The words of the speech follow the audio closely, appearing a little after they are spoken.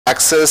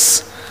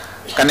access,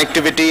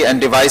 connectivity and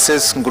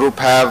devices group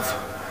have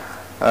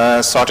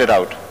sorted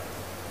out.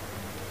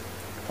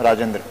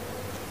 Rajendra,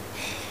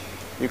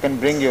 you can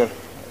bring your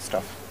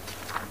stuff.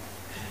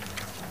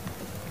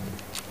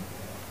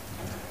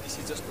 This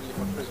is just only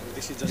for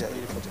this is just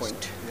only for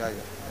point. Yeah,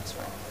 that's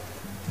fine.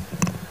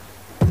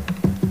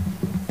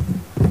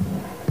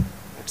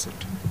 That's it.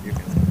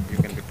 You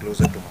can be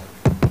closer to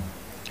Mark.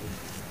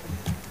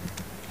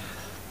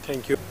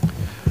 Thank you.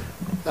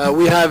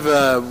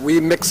 We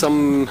make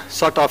some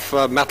sort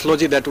of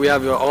methodology that we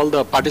have all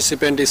the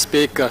participants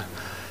speak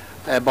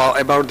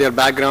about their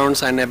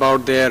backgrounds and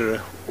about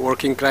their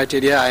working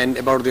criteria and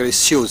about their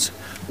issues,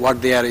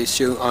 what they are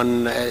issuing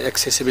on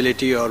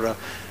accessibility or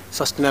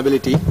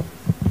sustainability.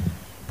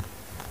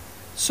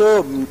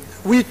 So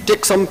we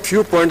take some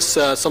few points,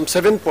 some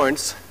 7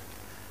 points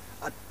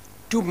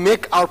to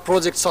make our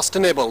project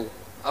sustainable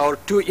or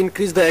to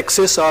increase the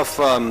access of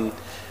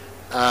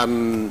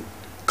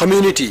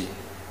community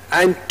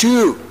and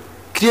to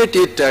create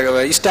it,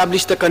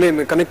 establish the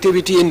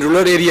connectivity in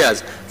rural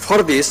areas.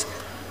 For this,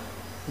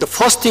 the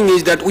first thing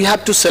is that we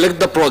have to select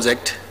the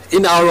project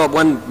in our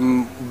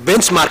one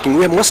benchmarking.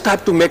 We must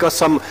have to make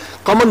some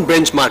common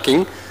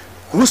benchmarking.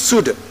 Who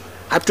should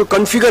have to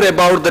configure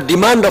about the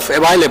demand of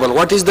available,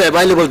 what is the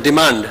available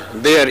demand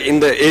there in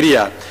the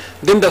area.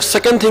 Then the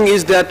second thing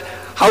is that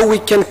how we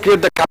can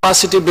create the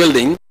capacity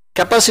building.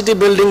 Capacity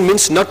building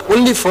means not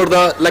only for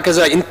the, like as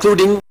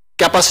including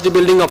capacity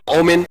building of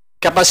women,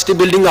 capacity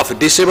building of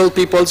disabled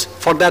peoples,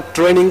 for that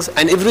trainings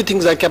and everything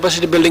is like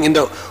capacity building in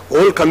the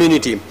whole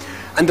community.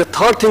 And the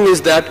third thing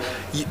is that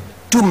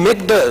to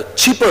make the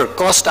cheaper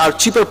cost or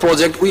cheaper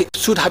project, we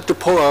should have to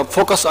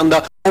focus on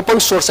the open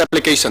source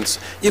applications.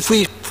 If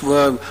we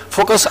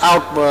focus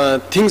our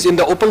things in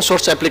the open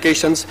source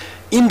applications,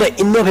 in the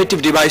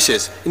innovative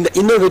devices, in the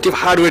innovative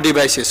hardware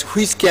devices,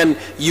 which can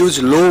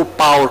use low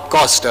power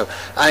cost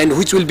and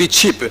which will be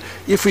cheap.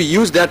 If we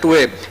use that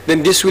way,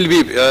 then this will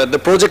be, the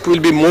project will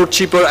be more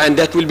cheaper and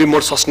that will be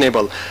more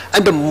sustainable.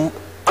 And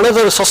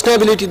another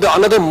sustainability,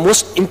 another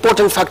most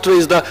important factor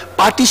is the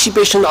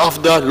participation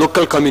of the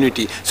local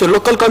community. So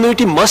local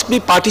community must be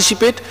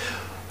participate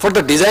for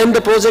the design of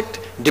the project,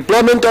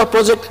 deployment of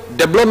project,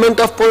 development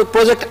of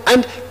project,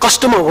 and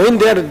customer. When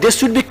they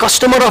should be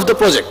customer of the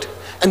project,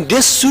 and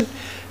they should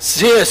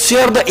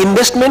share the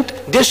investment,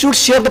 they should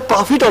share the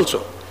profit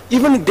also.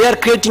 Even they are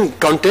creating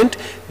content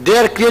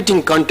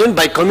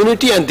by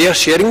community and they are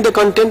sharing the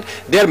content,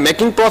 they are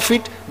making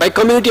profit by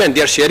community and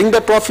they are sharing the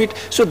profit.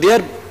 So they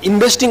are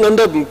investing on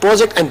the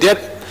project and they are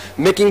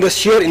making the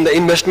share in the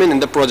investment in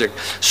the project.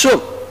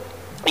 So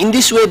in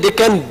this way they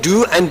can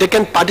do and they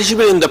can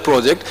participate in the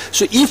project.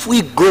 So if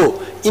we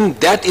go in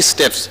that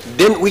steps,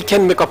 then we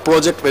can make a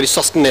project very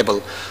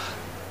sustainable.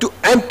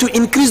 To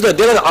increase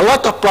there are a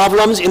lot of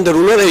problems in the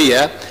rural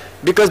area,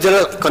 because there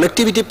are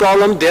connectivity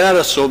problem, there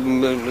are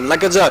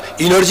like as a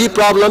energy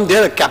problem,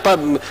 there are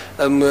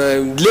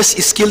less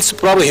skills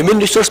problem, human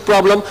resource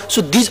problem.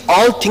 So these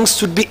all things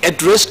should be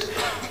addressed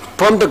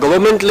from the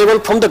government level,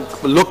 from the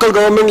local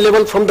government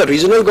level, from the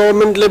regional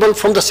government level,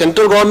 from the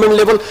central government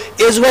level,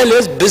 as well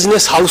as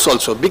business house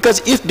also.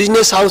 Because if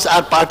business house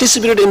are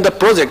participated in the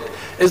project,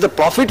 as the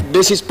profit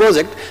basis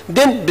project,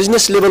 then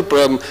business level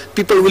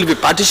people will be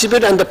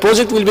participate and the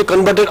project will be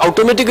converted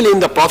automatically in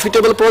the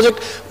profitable project.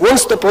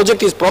 Once the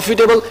project is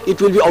profitable, it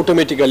will be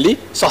automatically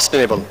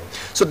sustainable.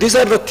 So these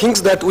are the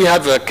things that we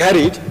have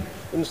carried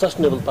in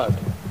sustainable part.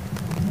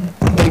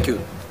 Thank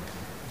you.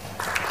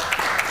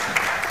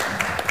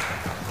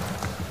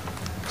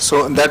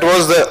 So that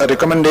was the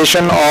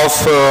recommendation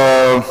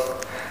of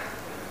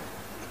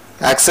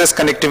access,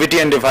 connectivity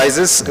and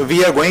devices.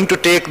 We are going to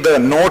take the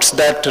notes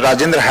that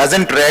Rajendra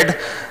hasn't read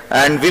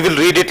and we will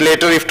read it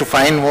later if to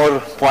find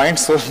more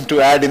points to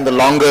add in the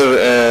longer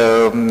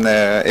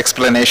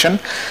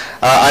explanation.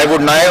 I would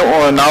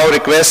now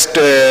request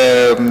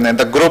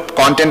the group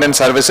Content and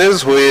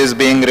Services, who is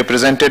being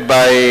represented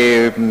by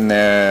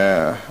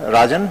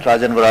Rajan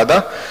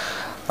Varada,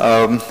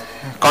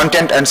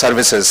 Content and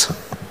Services.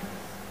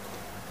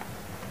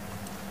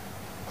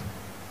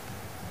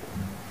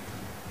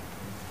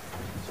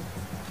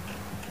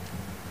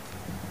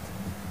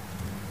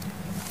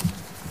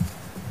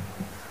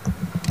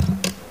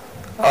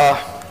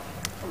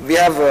 We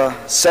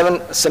have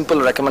 7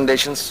 simple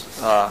recommendations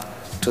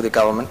to the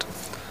government,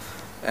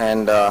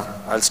 and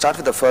I'll start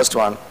with the first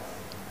one.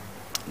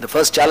 The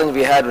first challenge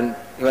we had when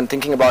even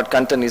thinking about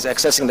content is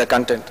accessing the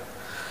content.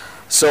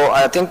 So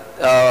I think,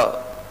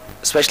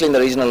 especially in the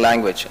regional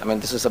language, I mean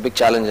this is a big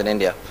challenge in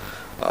India.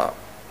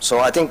 So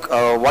I think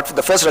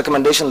the first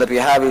recommendation that we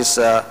have is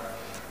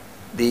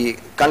the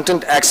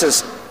content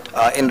access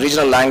in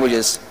regional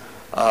languages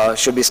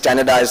should be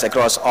standardized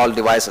across all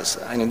devices.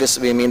 And in this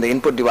we mean the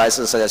input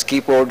devices such as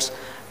keyboards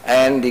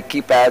and the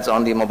keypads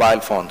on the mobile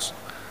phones.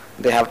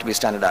 They have to be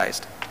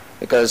standardized.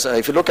 Because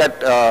if you look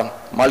at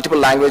multiple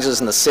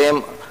languages in the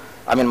same,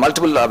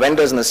 multiple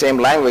vendors in the same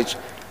language,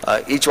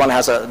 each one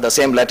has the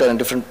same letter in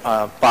different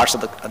parts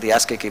of the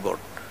ASCII keyboard.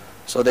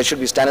 So they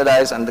should be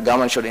standardized, and the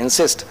government should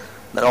insist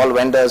that all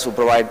vendors who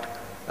provide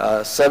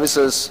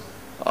services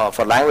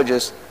for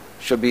languages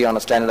should be on a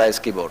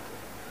standardized keyboard.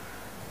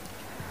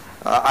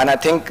 And I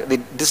think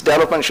this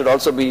development should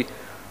also be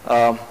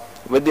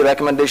with the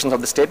recommendations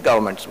of the state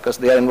governments, because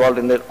they are involved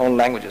in their own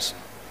languages.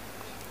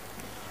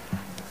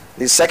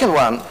 The second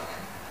one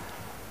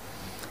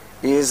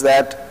is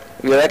that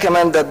we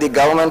recommend that the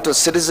government to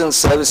citizen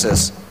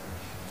services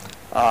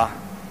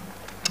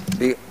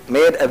be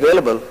made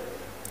available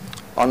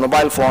on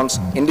mobile phones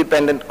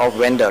independent of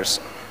vendors.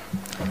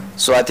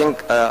 So I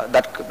think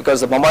that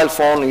because the mobile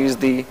phone is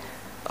the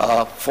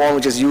phone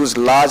which is used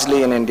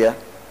largely in India,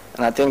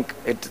 and I think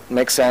it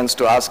makes sense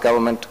to ask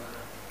government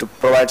to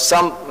provide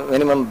some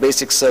minimum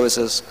basic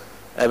services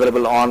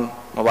available on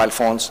mobile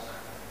phones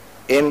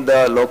in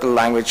the local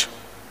language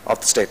of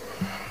the state.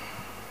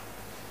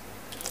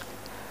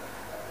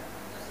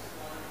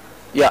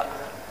 Yeah.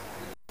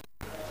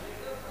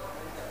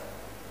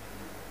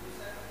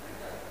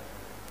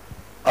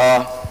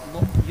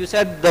 You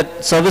said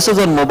that services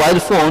on mobile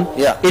phone,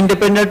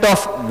 independent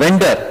of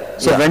vendor.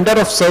 So vendor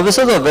of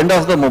services or vendor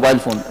of the mobile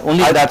phone?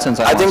 Only in that sense.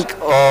 I think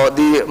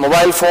the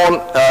mobile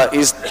phone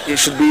it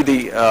should be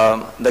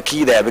the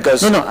key there,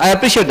 because no, I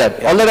appreciate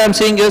that. All that I'm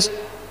saying is,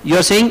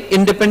 you're saying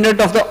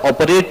independent of the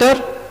operator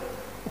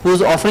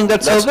who's offering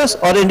that service,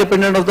 or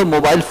independent of the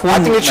mobile phone? I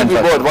think it should be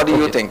both. What do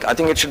you think? I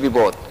think it should be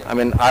both. I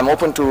mean, I'm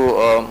open to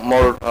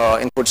more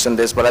inputs in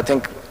this, but I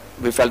think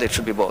we felt it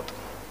should be both.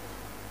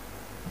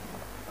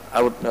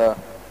 I would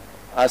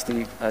ask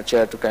the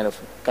chair to kind of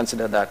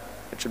consider that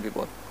it should be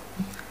both.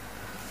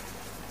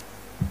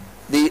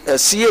 The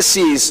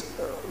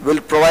CSCs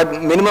will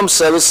provide minimum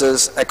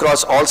services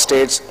across all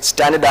states,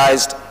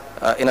 standardized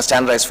in a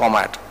standardized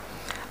format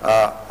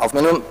of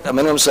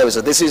minimum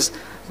services.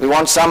 We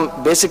want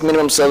some basic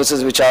minimum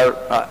services which are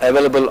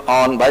available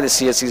by the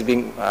CSCs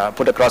being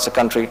put across the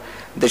country.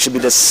 They should be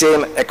the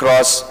same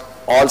across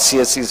all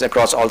CSCs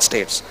across all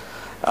states.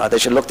 They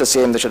should look the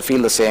same, they should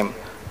feel the same.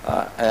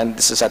 And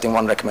this is, I think,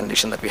 one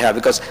recommendation that we have,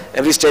 because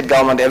every state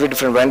government, every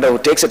different vendor who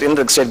takes it in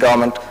the state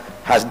government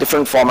has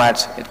different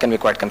formats. It can be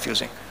quite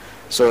confusing.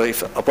 So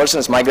if a person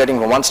is migrating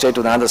from one state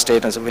to another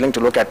state and is willing to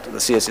look at the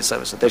CSC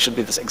services, they should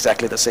be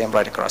exactly the same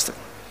right across the.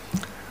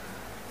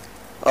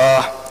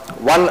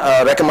 One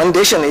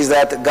recommendation is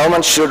that the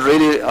government should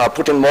really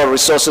put in more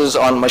resources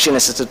on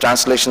machine-assisted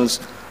translations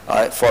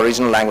for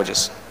regional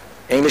languages.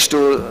 English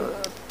to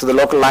the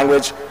local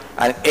language,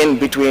 and in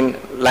between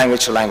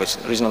language to language,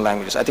 regional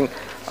languages. I think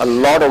a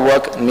lot of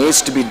work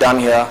needs to be done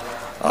here.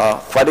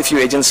 Quite a few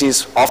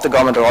agencies of the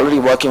government are already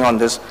working on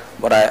this,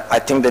 but I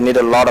think they need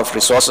a lot of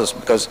resources,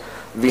 because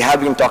we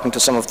have been talking to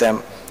some of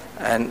them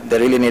and they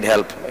really need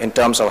help in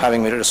terms of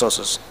having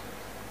resources.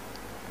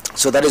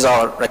 So that is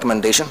our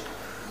recommendation.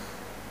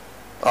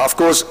 Of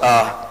course,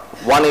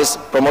 one is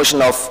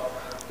promotion of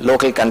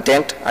local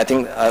content. I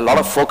think a lot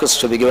of focus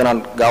should be given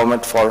on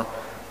government for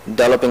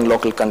developing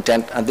local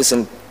content, and this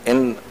in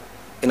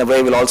a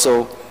way will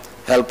also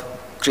help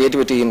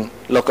creativity in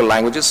local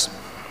languages.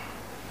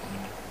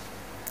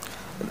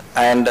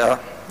 And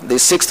the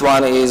sixth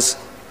one is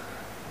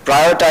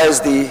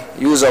prioritize the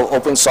use of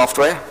open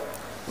software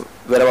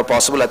wherever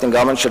possible. I think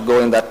government should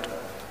go in that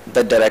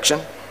direction.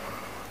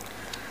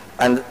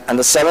 And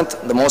the seventh,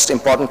 the most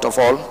important of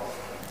all,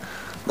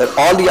 that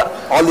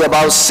all the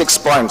above 6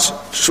 points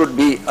should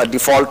be a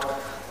default,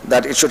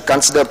 that it should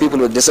consider people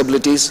with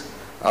disabilities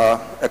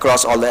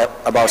across all the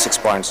above 6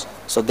 points.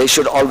 So they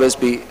should always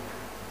be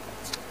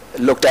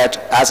looked at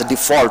as a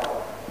default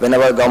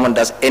whenever government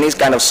does any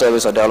kind of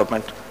service or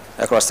development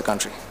across the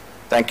country.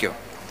 Thank you.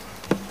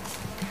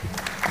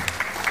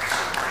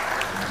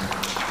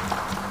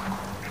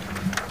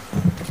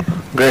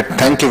 Great,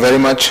 thank you very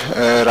much,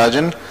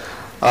 Rajan.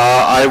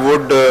 I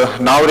would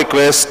now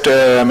request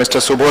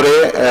Mr.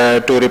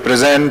 Subore to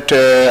represent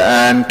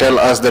and tell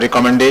us the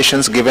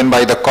recommendations given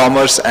by the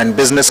Commerce and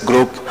Business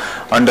Group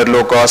under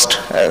low-cost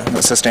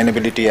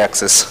sustainability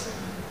axis.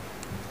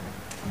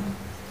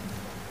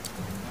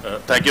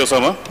 Thank you,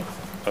 Osama.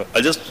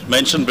 I'll just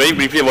mention very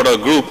briefly about our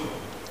group,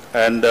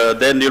 and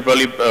then you'll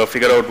probably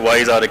figure out why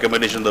is our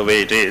recommendation the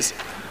way it is.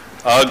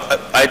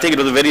 I think it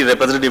was a very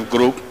representative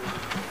group.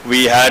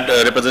 We had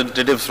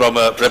representative from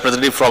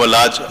a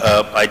large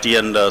IT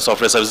and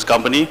software services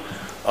company,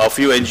 a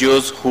few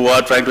NGOs who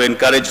are trying to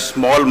encourage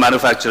small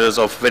manufacturers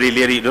of very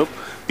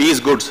piece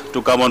goods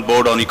to come on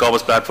board on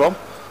e-commerce platform.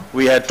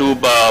 We had 2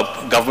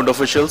 government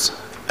officials,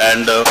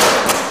 and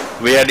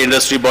we had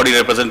industry body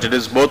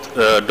representatives, both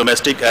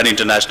domestic and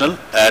international,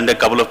 and a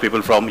couple of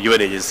people from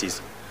UN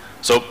agencies.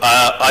 So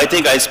I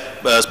think I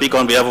speak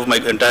on behalf of my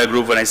entire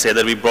group when I say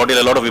that we brought in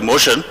a lot of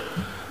emotion,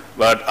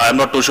 but I'm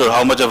not too sure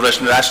how much of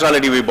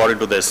rationality we brought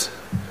into this.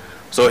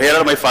 So here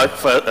are my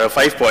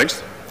 5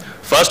 points.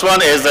 First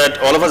one is that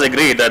all of us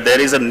agree that there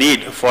is a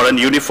need for a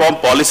uniform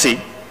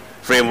policy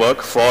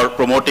framework for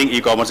promoting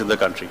e-commerce in the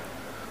country.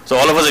 So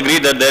all of us agree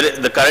that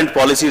the current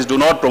policies do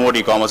not promote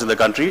e-commerce in the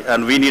country,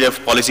 and we need a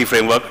policy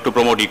framework to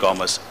promote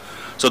e-commerce.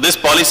 So this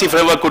policy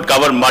framework could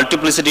cover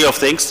multiplicity of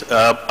things.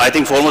 I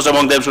think foremost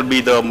among them should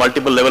be the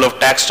multiple level of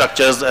tax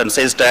structures and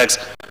sales tax,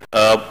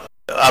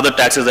 other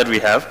taxes that we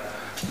have.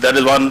 That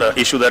is one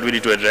issue that we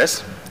need to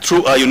address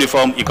through a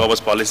uniform e-commerce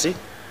policy.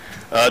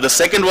 The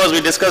second was we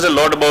discussed a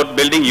lot about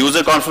building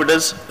user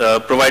confidence,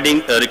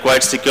 providing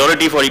required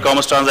security for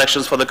e-commerce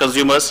transactions for the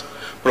consumers,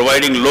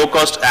 providing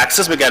low-cost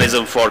access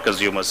mechanism for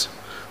consumers.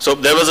 So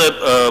there was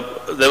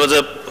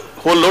a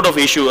whole lot of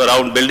issue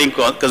around building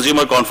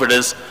consumer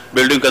confidence,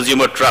 building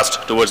consumer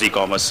trust towards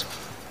e-commerce.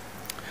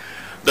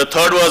 The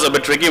third was a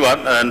bit tricky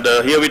one, and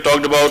here we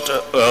talked about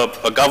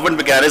a government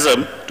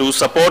mechanism to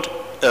support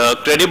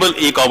credible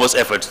e-commerce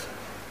efforts.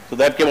 So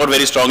that came out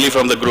very strongly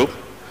from the group,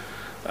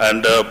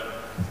 and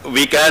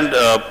we can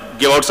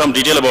give out some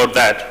detail about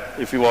that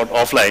if you want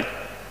offline.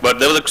 But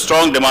there was a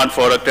strong demand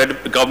for a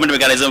government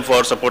mechanism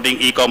for supporting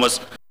e-commerce,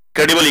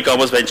 credible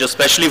e-commerce ventures,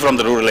 especially from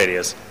the rural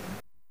areas.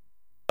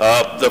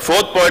 The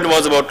fourth point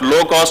was about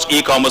low-cost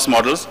e-commerce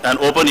models and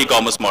open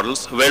e-commerce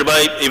models,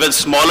 whereby even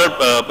smaller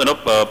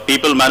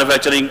people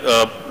manufacturing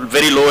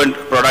very low-end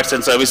products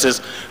and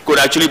services could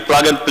actually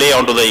plug and play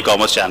onto the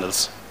e-commerce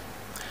channels.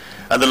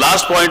 And the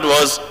last point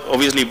was,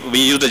 obviously, we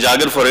used a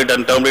jargon for it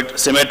and termed it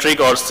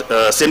symmetric or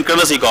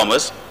synchronous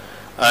e-commerce.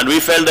 And we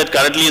felt that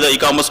currently the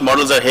e-commerce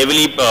models are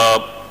heavily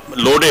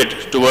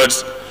loaded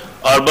towards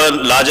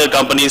urban, larger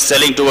companies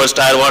selling towards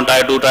tier 1,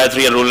 tier 2, tier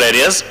 3 and rural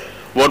areas.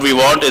 What we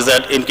want is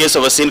that in case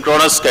of a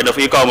synchronous kind of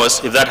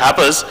e-commerce, if that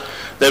happens,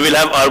 then we'll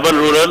have urban,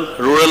 rural,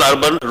 rural,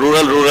 urban,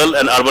 rural, rural,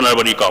 and urban,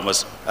 urban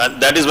e-commerce. And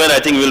that is when I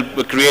think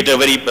we'll create a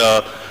very,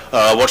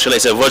 what shall I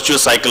say,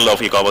 virtuous cycle of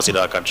e-commerce in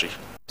our country.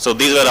 So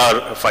these were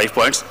our 5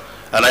 points,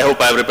 and I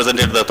hope I have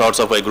represented the thoughts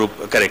of my group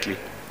correctly.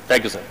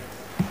 Thank you, sir.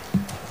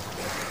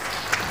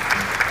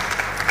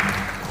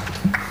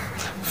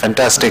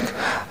 Fantastic.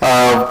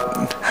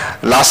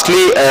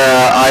 Lastly,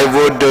 I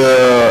would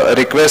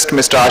request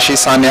Mr.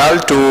 Ashish Sanyal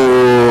to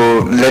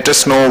let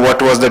us know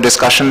what was the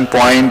discussion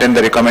point and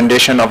the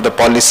recommendation of the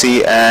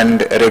policy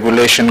and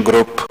regulation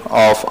group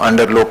of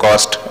under low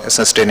cost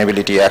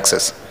sustainability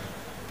access.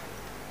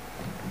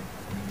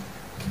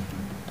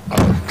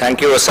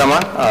 Thank you, Osama.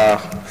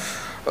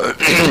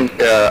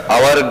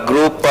 Our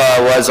group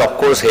was, of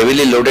course,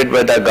 heavily loaded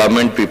by the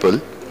government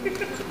people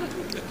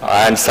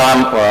and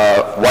some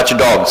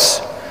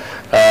watchdogs,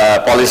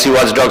 policy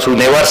watchdogs who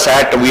never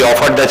sat. We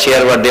offered the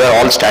chair, but they were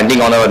all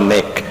standing on our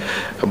neck,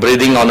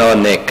 breathing on our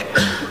neck,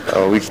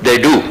 which they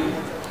do.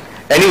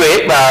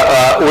 Anyway,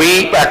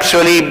 we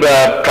actually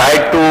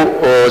tried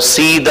to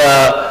see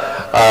the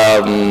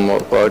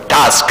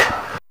task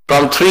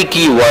from 3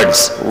 key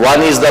words.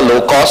 One is the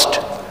low cost,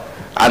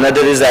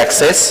 another is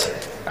access,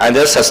 and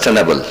they're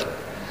sustainable.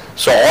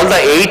 So all the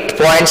 8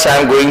 points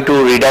I'm going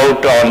to read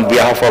out on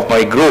behalf of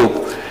my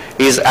group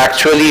is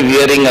actually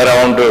veering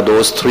around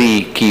those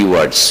 3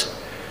 keywords.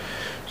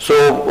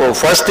 So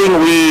first thing,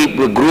 we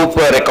group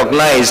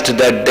recognized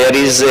that there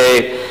is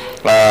a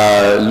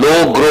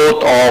low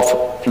growth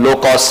of low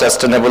cost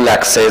sustainable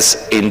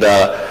access in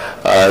the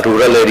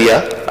rural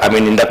area, I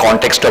mean in the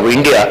context of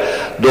India,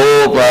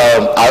 though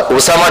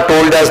Osama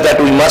told us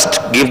that we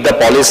must give the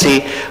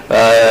policy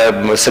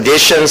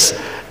suggestions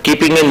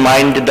keeping in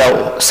mind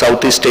the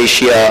Southeast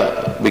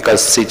Asia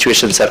because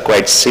situations are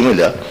quite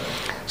similar.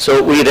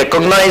 So we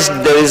recognize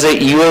there is a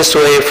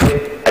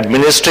USOF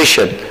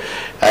administration,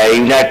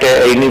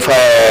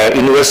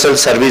 Universal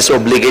Service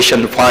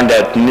Obligation Fund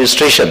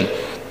administration,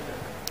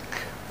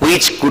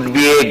 which could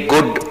be a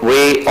good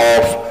way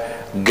of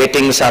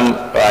getting some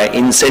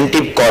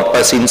incentive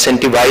corpus,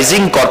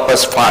 incentivizing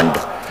corpus fund.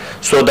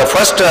 So the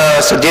first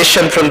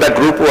suggestion from the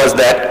group was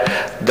that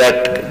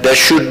there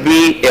should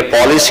be a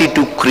policy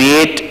to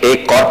create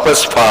a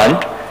corpus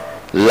fund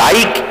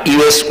like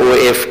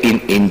USOF in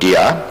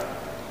India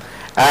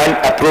and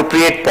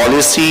appropriate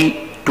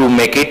policy to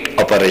make it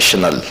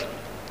operational.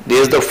 This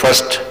is the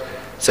first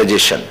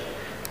suggestion.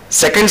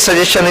 Second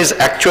suggestion is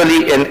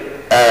actually an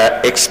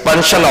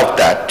expansion of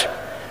that.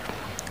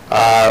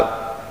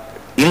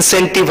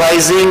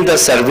 Incentivizing the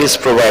service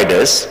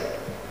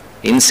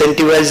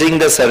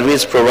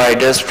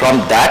providers from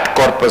that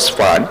corpus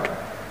fund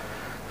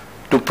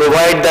to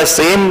provide the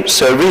same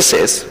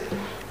services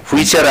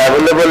which are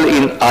available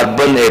in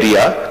urban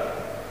area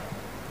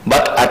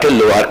but at a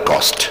lower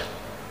cost.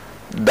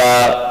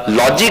 The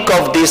logic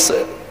of this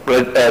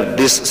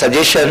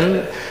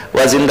suggestion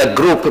was in the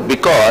group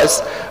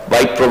because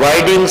by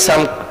providing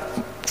some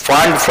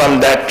fund from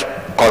that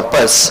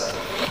corpus,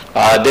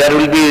 there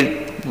will be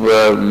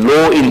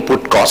low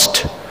input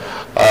cost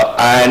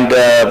and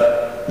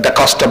the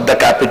cost of the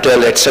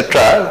capital,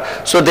 etc.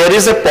 So there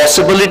is a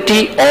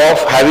possibility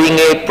of having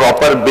a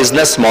proper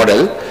business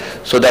model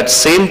so that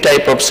same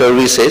type of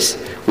services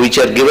which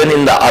are given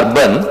in the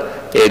urban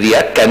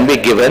area can be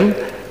given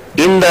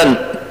in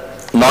the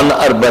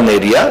non-urban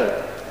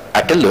area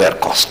at a lower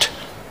cost.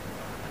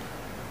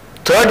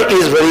 Third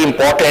is very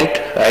important.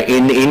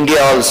 In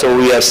India also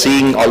we are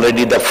seeing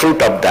already the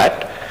fruit of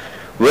that.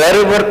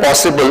 Wherever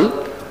possible,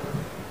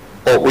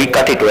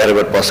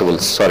 wherever possible,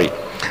 sorry.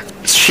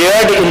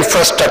 Shared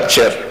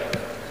infrastructure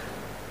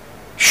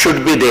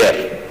should be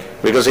there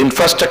because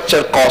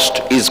infrastructure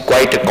cost is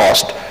quite a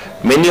cost.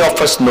 Many of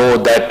us know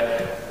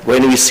that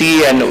when we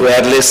see an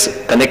wireless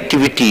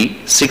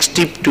connectivity,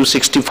 60 to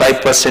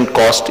 65%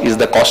 cost is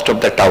the cost of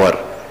the tower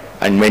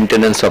and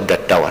maintenance of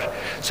that tower.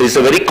 So it's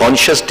a very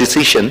conscious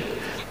decision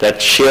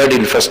that shared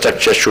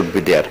infrastructure should be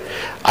there.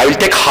 I will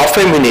take half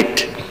a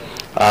minute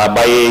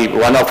by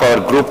one of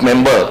our group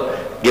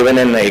member given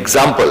an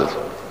example.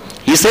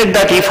 He said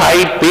that if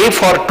I pay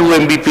for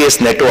 2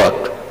 Mbps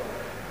network,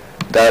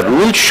 the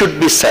rule should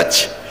be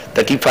such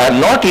that if I am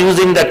not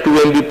using the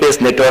 2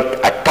 Mbps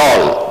network at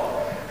all,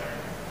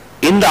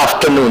 in the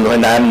afternoon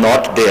when I am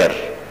not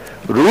there,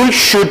 rule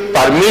should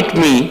permit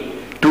me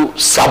to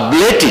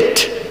sublet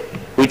it,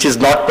 which is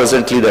not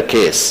presently the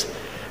case.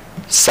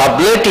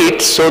 Sublet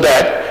it so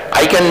that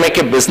I can make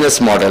a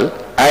business model,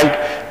 and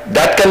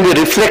that can be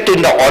reflected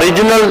in the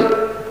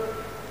original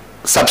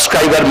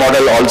subscriber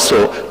model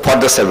also for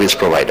the service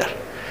provider.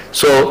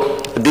 So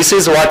this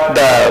is what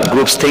the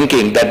group's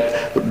thinking,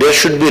 that there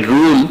should be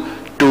rule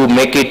to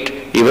make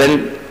it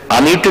even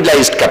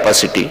unutilized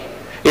capacity.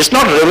 It's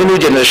not revenue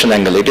generation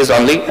angle, it is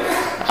only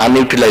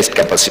unutilized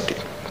capacity.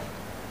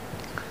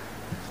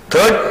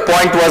 Third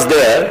point was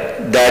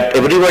there that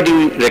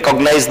everybody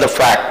recognized the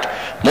fact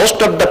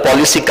most of the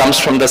policy comes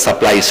from the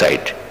supply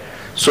side.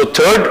 So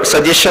third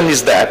suggestion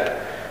is that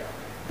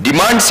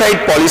demand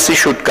side policy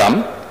should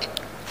come,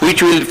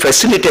 which will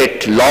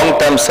facilitate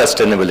long-term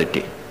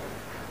sustainability.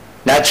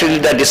 Naturally,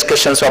 the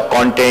discussions of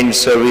content,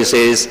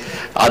 services,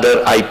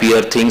 other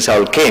IPR things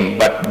all came,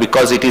 but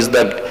because it is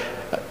the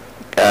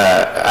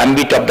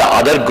ambit of the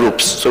other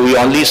groups, so we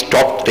only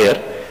stopped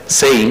there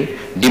saying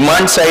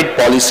demand side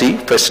policy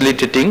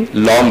facilitating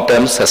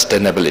long-term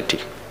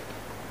sustainability.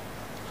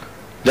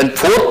 Then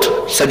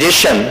fourth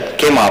suggestion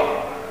came up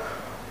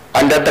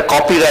under the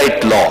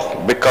copyright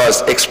law,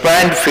 because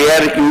expand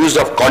fair use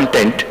of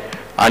content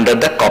under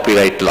the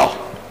copyright law,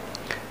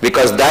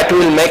 because that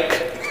will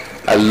make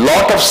a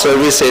lot of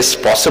services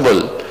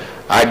possible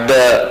at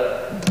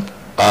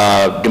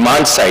the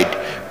demand side,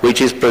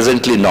 which is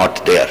presently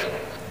not there.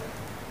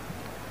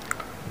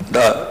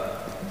 The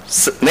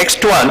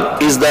next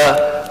one is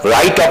the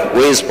right of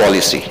ways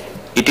policy.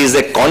 It is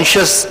a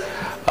conscious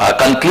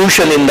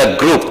conclusion in the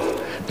group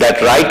that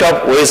right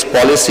of ways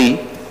policy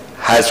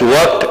has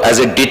worked as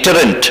a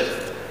deterrent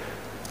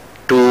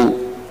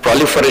to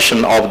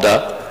proliferation of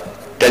the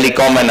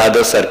telecom and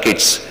other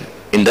circuits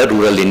in the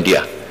rural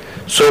India.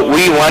 So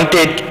we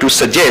wanted to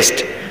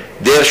suggest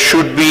there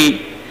should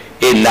be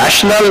a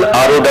national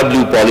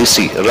ROW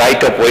policy,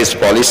 right of ways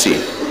policy,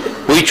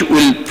 which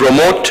will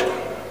promote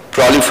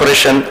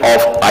proliferation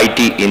of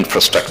IT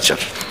infrastructure.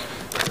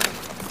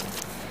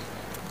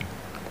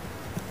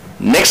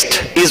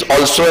 Next is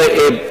also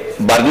a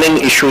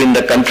burning issue in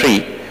the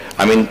country.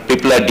 I mean,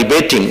 people are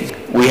debating,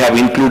 we have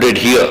included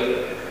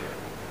here,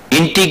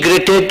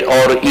 integrated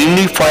or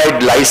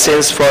unified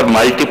license for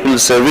multiple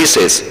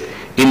services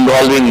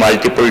involving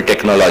multiple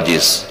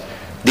technologies.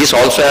 This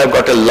also have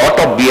got a lot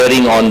of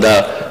bearing on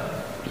the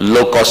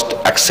low cost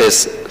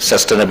access,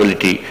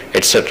 sustainability,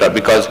 etc.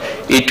 because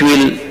it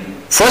will,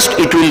 first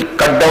it will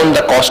cut down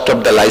the cost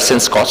of the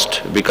license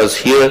cost, because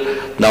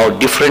here now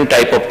different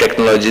type of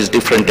technologies,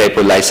 different type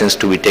of license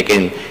to be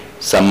taken,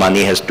 some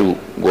money has to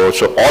go.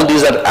 So all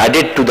these are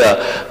added to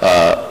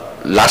the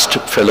last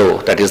fellow,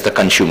 that is the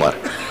consumer.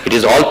 It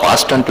is all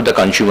passed on to the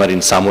consumer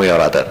in some way or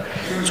other.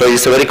 So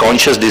it's a very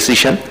conscious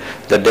decision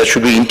that there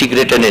should be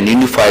integrated and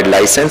unified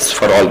license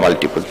for all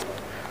multiple.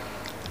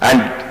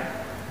 And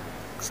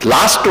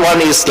last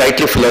one is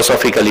slightly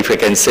philosophical, if I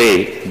can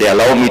say, they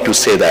allow me to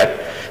say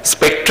that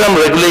spectrum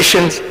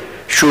regulations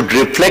should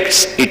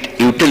reflect its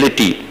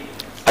utility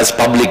as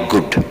public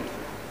good.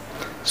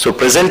 So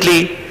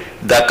presently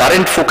the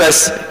current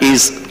focus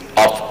is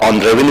on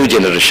revenue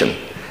generation.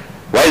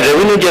 While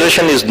revenue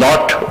generation is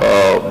not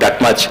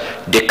that much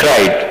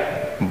decried,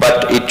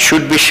 but it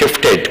should be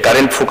shifted.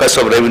 Current focus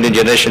of revenue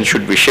generation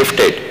should be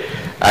shifted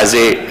as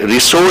a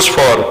resource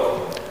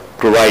for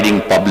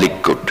providing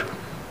public good.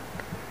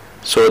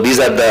 So these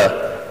are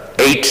the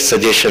 8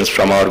 suggestions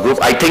from our group.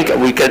 I think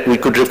we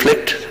could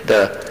reflect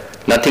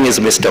nothing is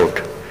missed out.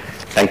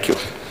 Thank you.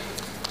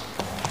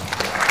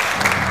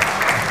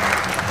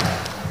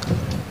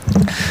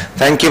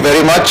 Thank you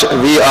very much.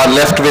 We are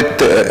left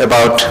with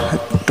about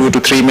 2 to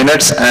 3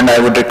 minutes, and I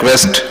would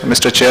request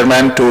Mr.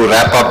 Chairman to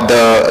wrap up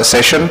the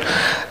session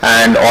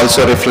and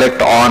also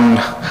reflect on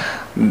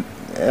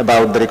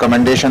about the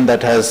recommendation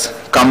that has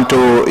come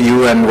to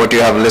you and what you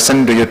have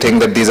listened. Do you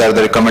think that these are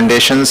the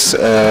recommendations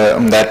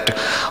that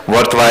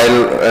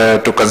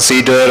worthwhile to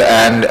consider,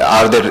 and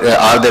are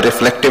they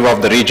reflective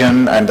of the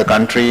region and the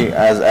country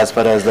as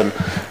far as the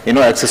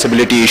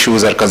accessibility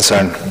issues are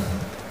concerned?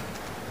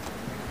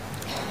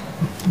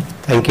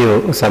 Thank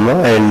you,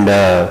 Osama. And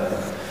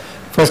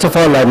first of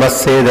all, I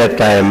must say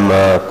that I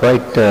am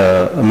quite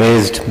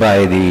amazed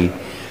by the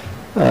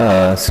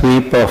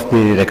sweep of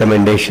the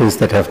recommendations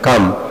that have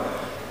come,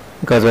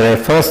 because when I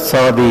first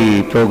saw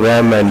the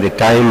program and the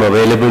time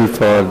available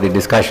for the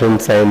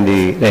discussions and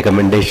the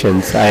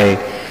recommendations, I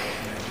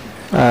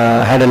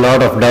had a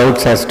lot of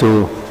doubts as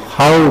to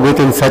how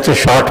within such a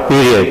short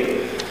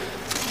period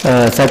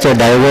such a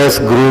diverse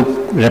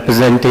group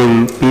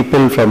representing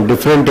people from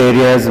different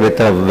areas with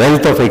a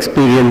wealth of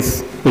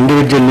experience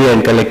individually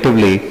and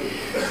collectively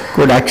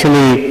could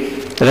actually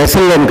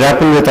wrestle and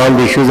grapple with all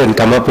the issues and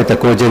come up with a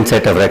cogent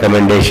set of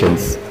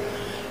recommendations.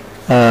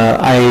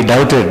 I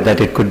doubted that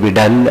it could be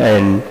done,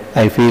 and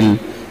I feel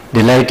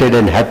delighted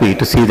and happy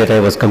to see that I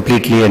was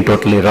completely and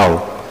totally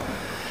wrong.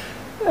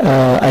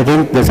 I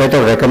think the set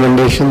of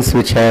recommendations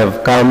which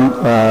have come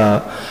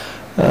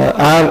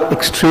are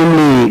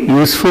extremely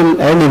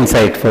useful and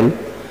insightful.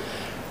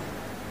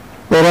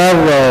 There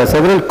are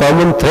several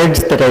common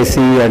threads that I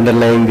see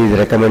underlying these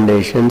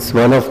recommendations,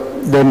 one of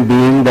them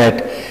being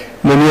that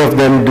many of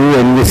them do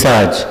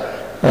envisage,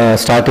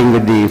 starting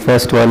with the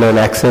first one on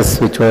access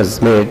which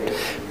was made,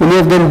 many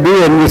of them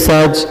do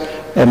envisage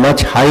a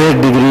much higher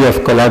degree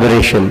of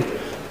collaboration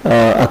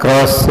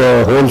across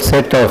a whole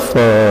set of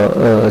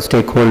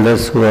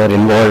stakeholders who are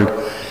involved,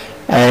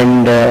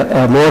 and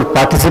a more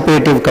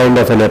participative kind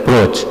of an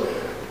approach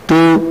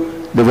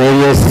to the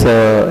various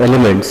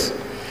elements.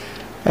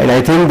 And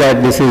I think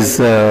that this is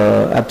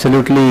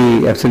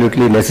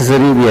absolutely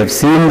necessary. We have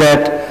seen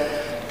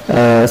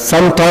that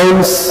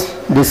sometimes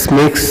this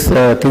makes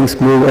things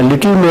move a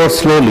little more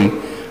slowly,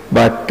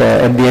 but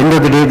at the end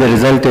of the day the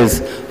result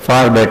is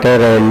far better,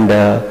 and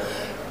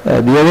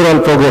the overall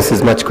progress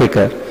is much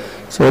quicker.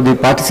 So the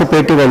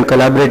participative and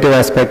collaborative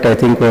aspect, I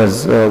think,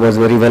 was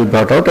very well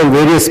brought out, and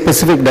various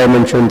specific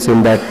dimensions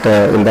in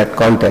that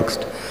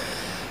context.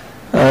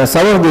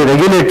 Some of the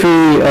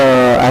regulatory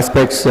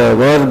aspects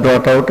were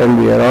brought out, and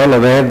we are all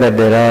aware that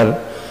there are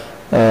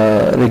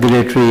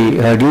regulatory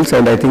hurdles,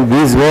 and I think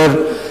these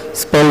were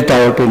spelled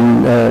out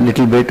in a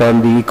little bit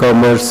on the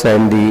e-commerce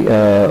and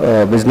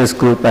the business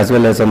group as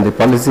well as on the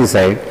policy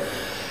side.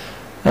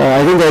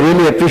 I think I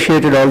really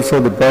appreciated also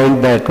the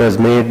point that was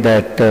made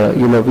that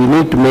we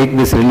need to make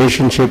this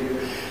relationship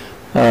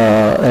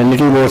a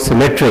little more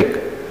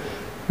symmetric,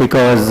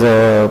 because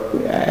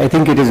I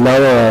think it is now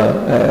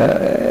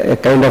a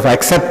kind of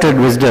accepted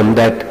wisdom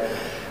that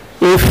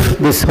if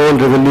this whole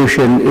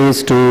revolution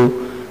is to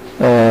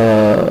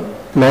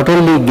not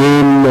only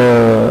gain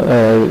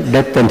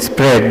depth and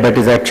spread, but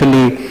is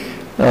actually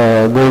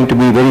going to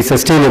be very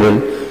sustainable,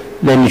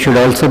 then you should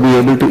also be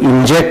able to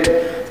inject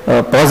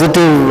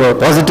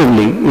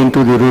positively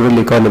into the rural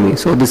economy.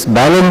 So this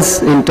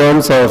balance in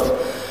terms of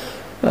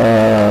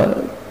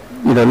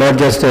not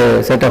just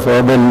a set of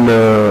urban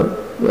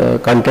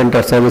content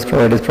or service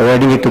providers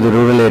providing it to the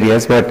rural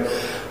areas, but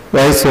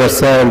vice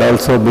versa, and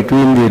also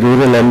between the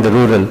rural and the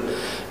rural.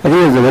 I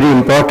think it's a very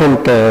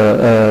important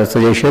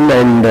suggestion,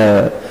 and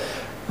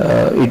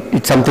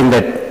it's something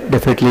that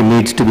definitely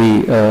needs to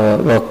be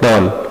worked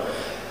on.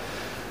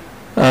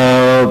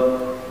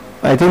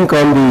 I think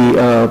on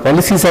the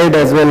policy side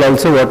as well,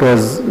 also what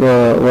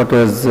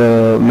was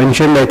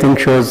mentioned, I think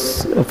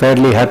shows a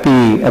fairly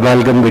happy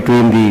amalgam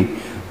between the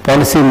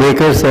policy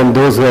makers and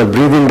those who are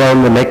breathing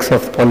down the necks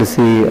of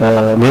policy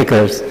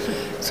makers.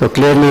 So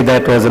clearly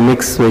that was a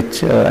mix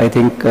which I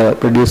think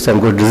produced some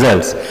good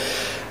results.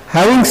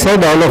 Having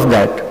said all of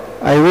that,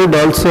 I would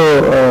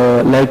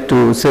also like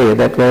to say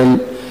that while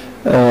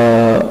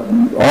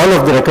all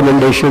of the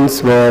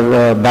recommendations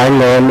were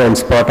bang on and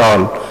spot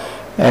on,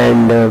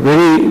 and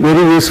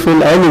very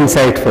useful and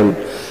insightful,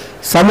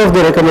 some of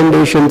the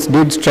recommendations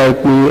did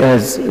strike me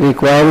as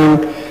requiring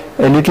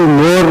a little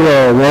more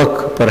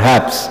work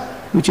perhaps,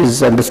 which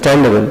is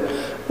understandable,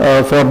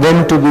 for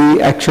them to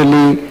be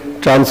actually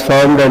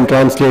transformed and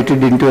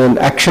translated into an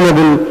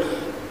actionable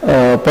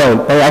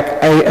point.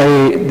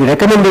 The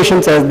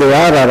recommendations as they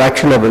are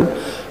actionable,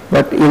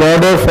 but in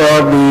order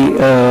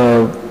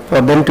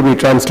for them to be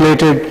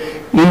translated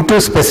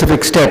into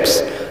specific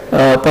steps,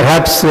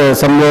 perhaps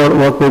some more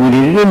work may be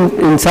needed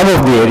in some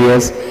of the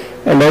areas,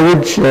 and I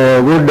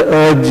would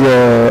urge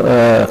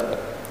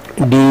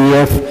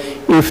DEF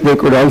if they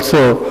could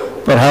also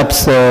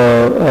perhaps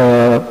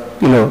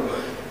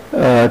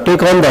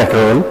take on that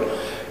role.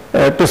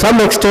 To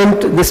some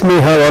extent, this may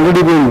have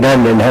already been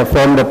done and have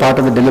formed a part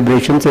of the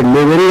deliberations, and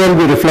may very well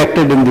be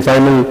reflected in the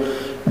final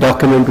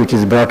document which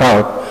is brought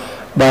out.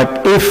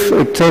 But if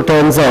it so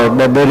turns out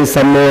that there is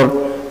some more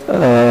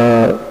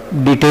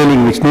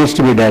detailing which needs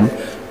to be done,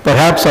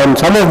 perhaps on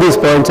some of these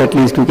points at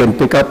least we can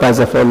pick up as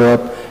a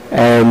follow-up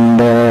and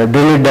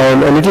drill it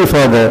down a little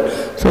further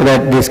so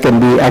that this can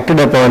be acted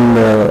upon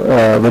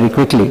very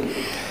quickly.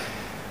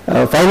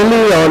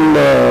 Finally, on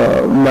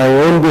my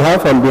own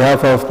behalf, on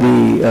behalf of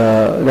the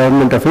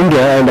Government of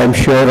India, and I'm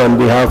sure on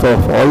behalf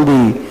of all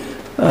the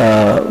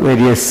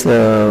various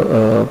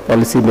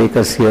policy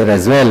makers here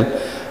as well,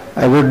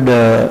 I would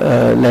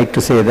like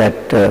to say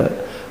that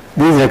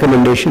these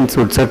recommendations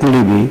would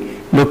certainly be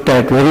looked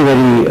at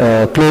very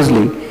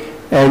closely,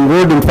 and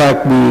would in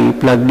fact be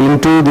plugged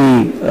into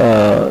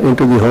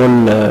the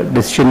whole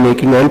decision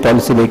making and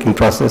policy making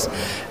process,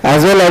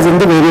 as well as in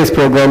the various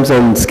programs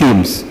and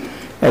schemes.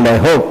 And I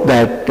hope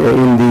that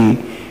in the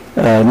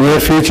near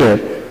future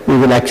we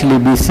will actually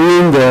be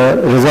seeing the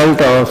result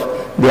of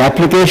the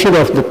application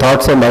of the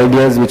thoughts and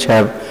ideas which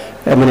have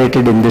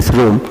emanated in this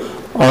room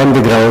on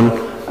the ground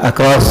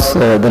across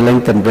the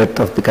length and breadth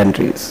of the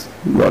countries.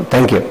 Well,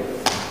 thank you.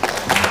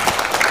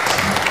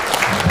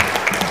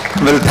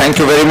 Well, thank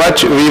you very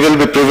much. We will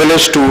be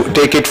privileged to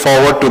take it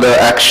forward to the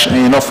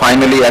action,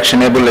 finally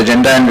actionable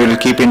agenda, and we will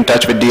keep in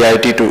touch with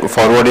DIT to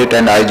forward it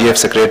and IGF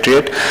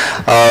Secretariat.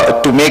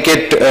 To make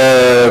it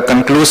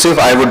conclusive,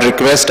 I would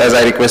request, as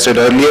I requested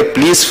earlier,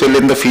 please fill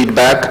in the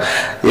feedback.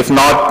 If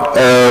not,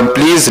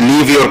 please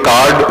leave your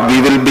card. We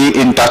will be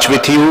in touch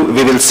with you.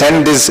 We will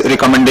send this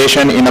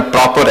recommendation in a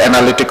proper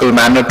analytical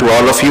manner to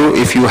all of you.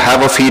 If you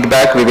have a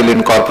feedback, we will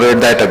incorporate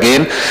that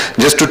again.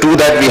 Just to do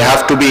that, we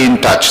have to be in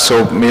touch.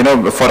 So,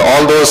 for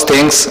all those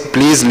things,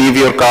 please leave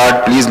your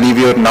card, please leave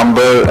your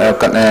number,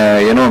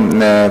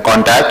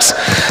 contacts.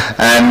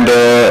 And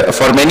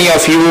for many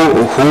of you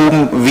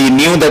whom we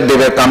knew that they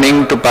were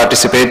coming to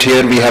participate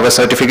here, we have a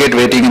certificate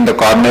waiting in the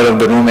corner of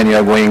the room when you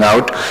are going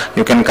out.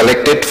 You can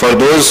collect it. For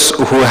those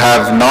who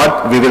have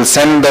not, we will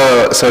send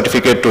the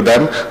certificate to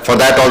them. For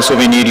that also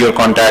we need your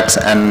contacts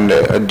and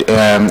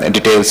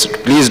details.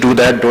 Please do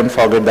that, don't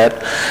forget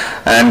that.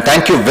 And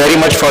thank you very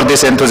much for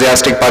this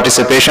enthusiastic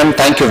participation.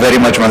 Thank you very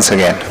much once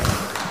again.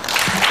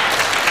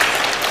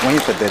 वहीं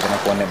पर दे देना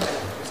कोने में,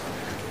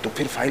 तो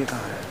फिर file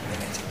कहाँ है?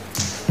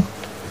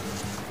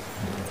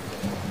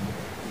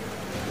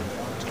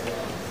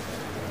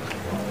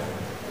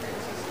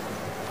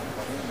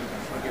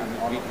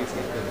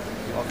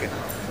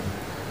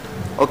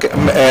 Okay.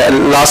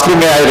 Lastly,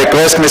 may I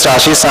request Mr.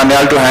 Ashish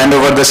Sanyal to hand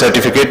over the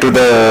certificate to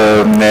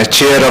the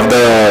chair of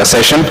the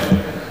session?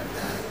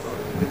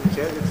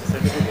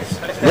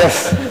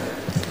 Yes.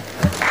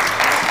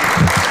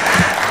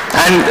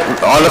 And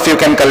all of you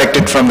can collect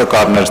it from the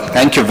corners.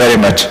 Thank you very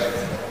much.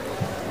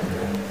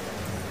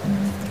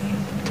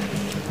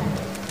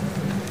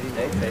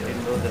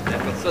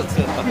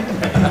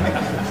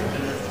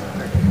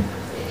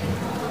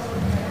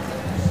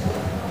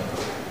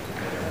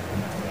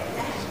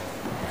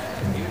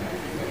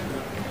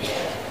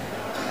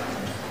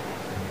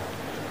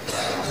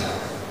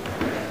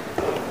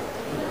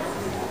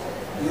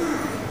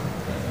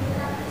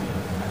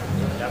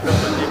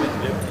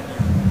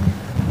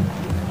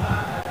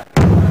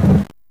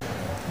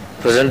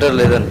 Presenter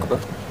లేదనుకో